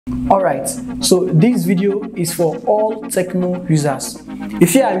Alright, so this video is for all Tecno users.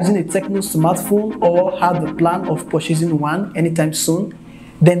 If you are using a Tecno smartphone or have the plan of purchasing one anytime soon,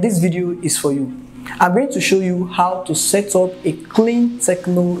 then this video is for you. I'm going to show you how to set up a clean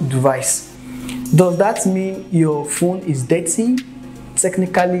Tecno device. Does that mean your phone is dirty?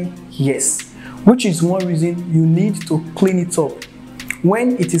 Technically, yes, which is one reason you need to clean it up.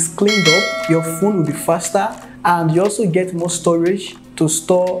 When it is cleaned up, your phone will be faster and you also get more storage to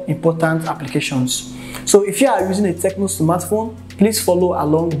store important applications. So if you are using a Tecno smartphone, please follow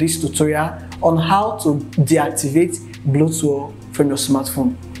along this tutorial on how to deactivate bloatware from your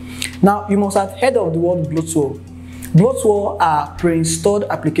smartphone. Now, you must have heard of the word bloatware. Bloatware are pre-installed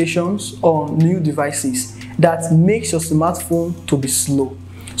applications on new devices that makes your smartphone to be slow.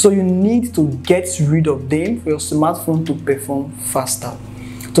 So you need to get rid of them for your smartphone to perform faster.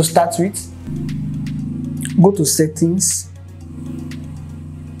 To start with, go to settings,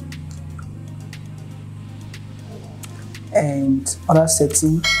 and other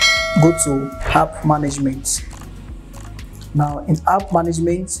setting, go to app management. Now in app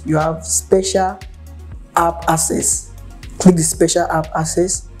management, you have special app access. Click the special app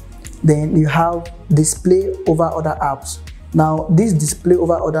access, then you have display over other apps. Now this display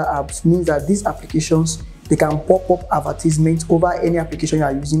over other apps means that these applications, they can pop up advertisements over any application you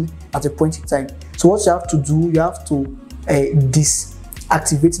are using at a point in time. So what you have to do, you have to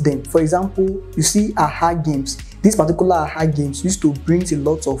deactivate them. For example, you see AHA games. This particular AHA games used to bring a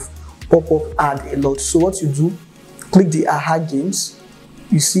lot of pop-up ad a lot. So what you do, click the AHA games.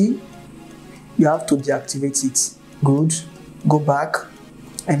 You see, you have to deactivate it. Good. Go back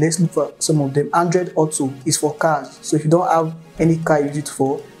and let's look for some of them. Android Auto is for cars. So if you don't have any car you use it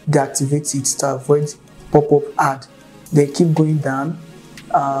for, deactivate it to avoid pop-up ad. Then keep going down.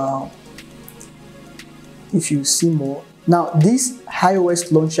 If you see more. Now this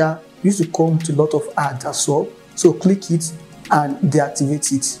iOS launcher used to come with a lot of ads as well. So click it and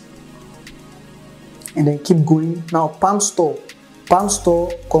deactivate it. And then keep going. Now Palm Store. Palm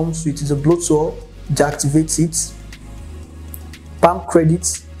Store comes with the bloatware, deactivate it. Palm Credit,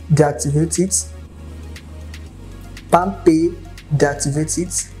 deactivate it. Palm Pay, deactivate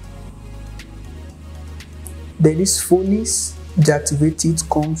it. Then this Phonies, deactivate it,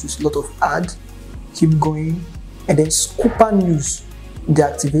 comes with a lot of ad. Keep going. And then Scooper News,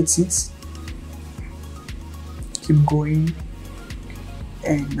 deactivate it. Keep going.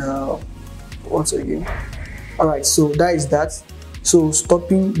 And once again. Alright, so that is that. So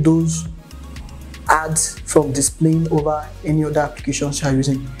stopping those ads from displaying over any other applications you are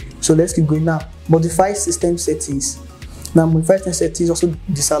using. So let's keep going now. Modify system settings. Now modify system settings also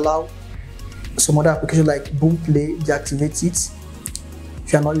disallow some other applications like Boom Play, deactivate it.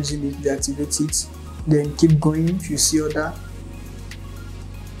 If you are not using it, deactivate it. Then keep going if you see other.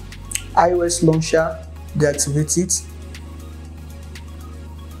 iOS launcher, deactivate it.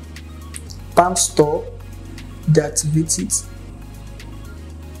 Palm Store, deactivate it.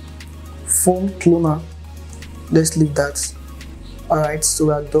 Phone cloner, let's leave that. Alright, so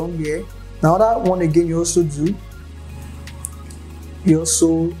we are done here. Now that one again you also do, you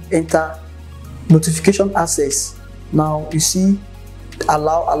also enter notification access. Now you see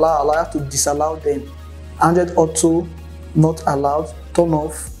allow, you have to disallow them. Android Auto, not allowed, turn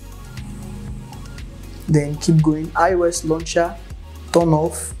off. Then keep going. iOS launcher, turn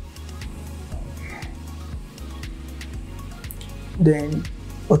off. Then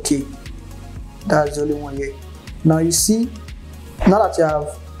okay, that's the only one here. Now you see, now that you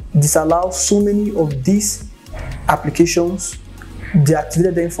have disallowed so many of these applications,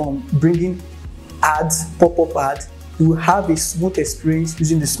 deactivated them from bringing ads, pop-up ads, you will have a smooth experience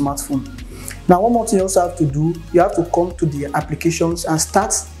using the smartphone. Now one more thing you also have to do, you have to come to the applications and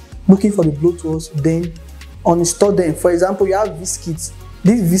start looking for the bloatwares, then uninstall them. For example, you have VSkit.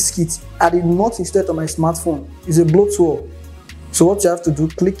 This VSkit, I did not install it on my smartphone. It's a bloatware. So what you have to do,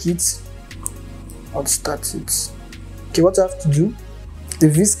 click it. I'll start it. Okay, what you have to do, the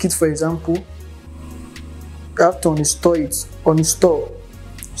VSkit for example, you have to uninstall it. Uninstall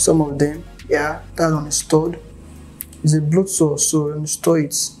some of them. Yeah, that's uninstalled. It's a bloatware, so uninstall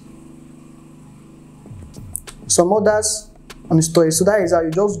it. Some others uninstall it. So that is how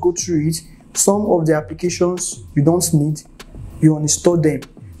you just go through it. Some of the applications you don't need, you uninstall them.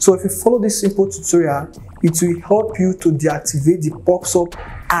 So if you follow this simple tutorial, it will help you to deactivate the pops-up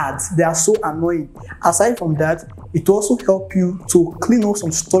ads. They are so annoying. Aside from that, it will also help you to clean up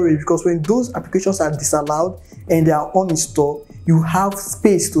some storage, because when those applications are disallowed and they are uninstalled, you have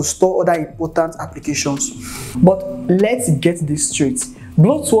space to store other important applications. But let's get this straight.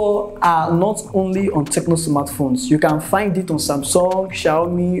 Bloatware are not only on Tecno smartphones. You can find it on Samsung,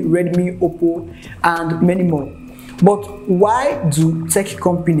 Xiaomi, Redmi, Oppo, and many more. But why do tech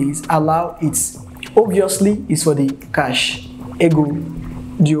companies allow it? Obviously, it's for the cash. Ego,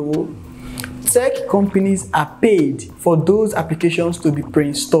 Dio. Tech companies are paid for those applications to be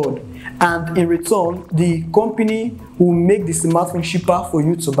pre-installed, and in return, the company will make the smartphone cheaper for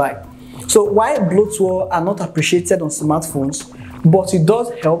you to buy. So while bloatware are not appreciated on smartphones, but it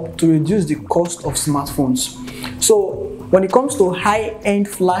does help to reduce the cost of smartphones. So when it comes to high-end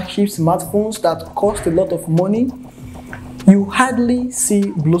flagship smartphones that cost a lot of money, you hardly see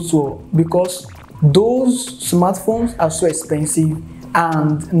bloatware because those smartphones are so expensive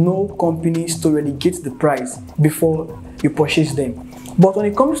and no companies to relegate the price before you purchase them. But when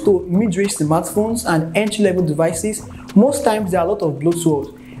it comes to mid-range smartphones and entry-level devices, most times there are a lot of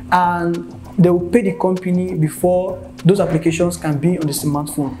bloatware and they will pay the company before those applications can be on the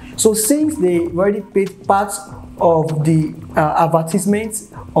smartphone. So since they already paid part of the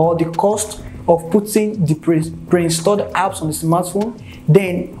advertisements or the cost of putting the pre-installed apps on the smartphone,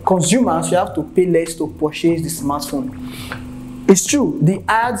 then consumers will have to pay less to purchase the smartphone. It's true, the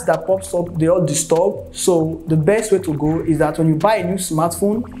ads that pops up, they all disturb. So the best way to go is that when you buy a new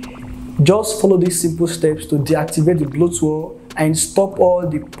smartphone, just follow these simple steps to deactivate the bloatware and stop all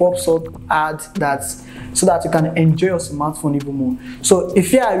the pops up ads so that you can enjoy your smartphone even more. So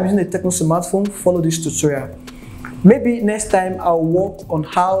if you are using a Tecno smartphone, follow this tutorial. Maybe next time I'll work on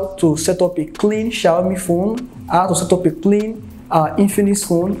how to set up a clean Xiaomi phone, how to set up a clean Infinix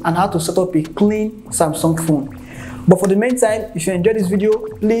phone, and how to set up a clean Samsung phone. But for the meantime, if you enjoyed this video,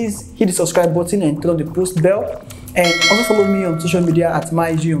 please hit the subscribe button and turn on the post bell. And also follow me on social media at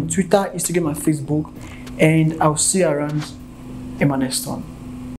MyG on Twitter, Instagram, and Facebook. And I'll see you around in my next one.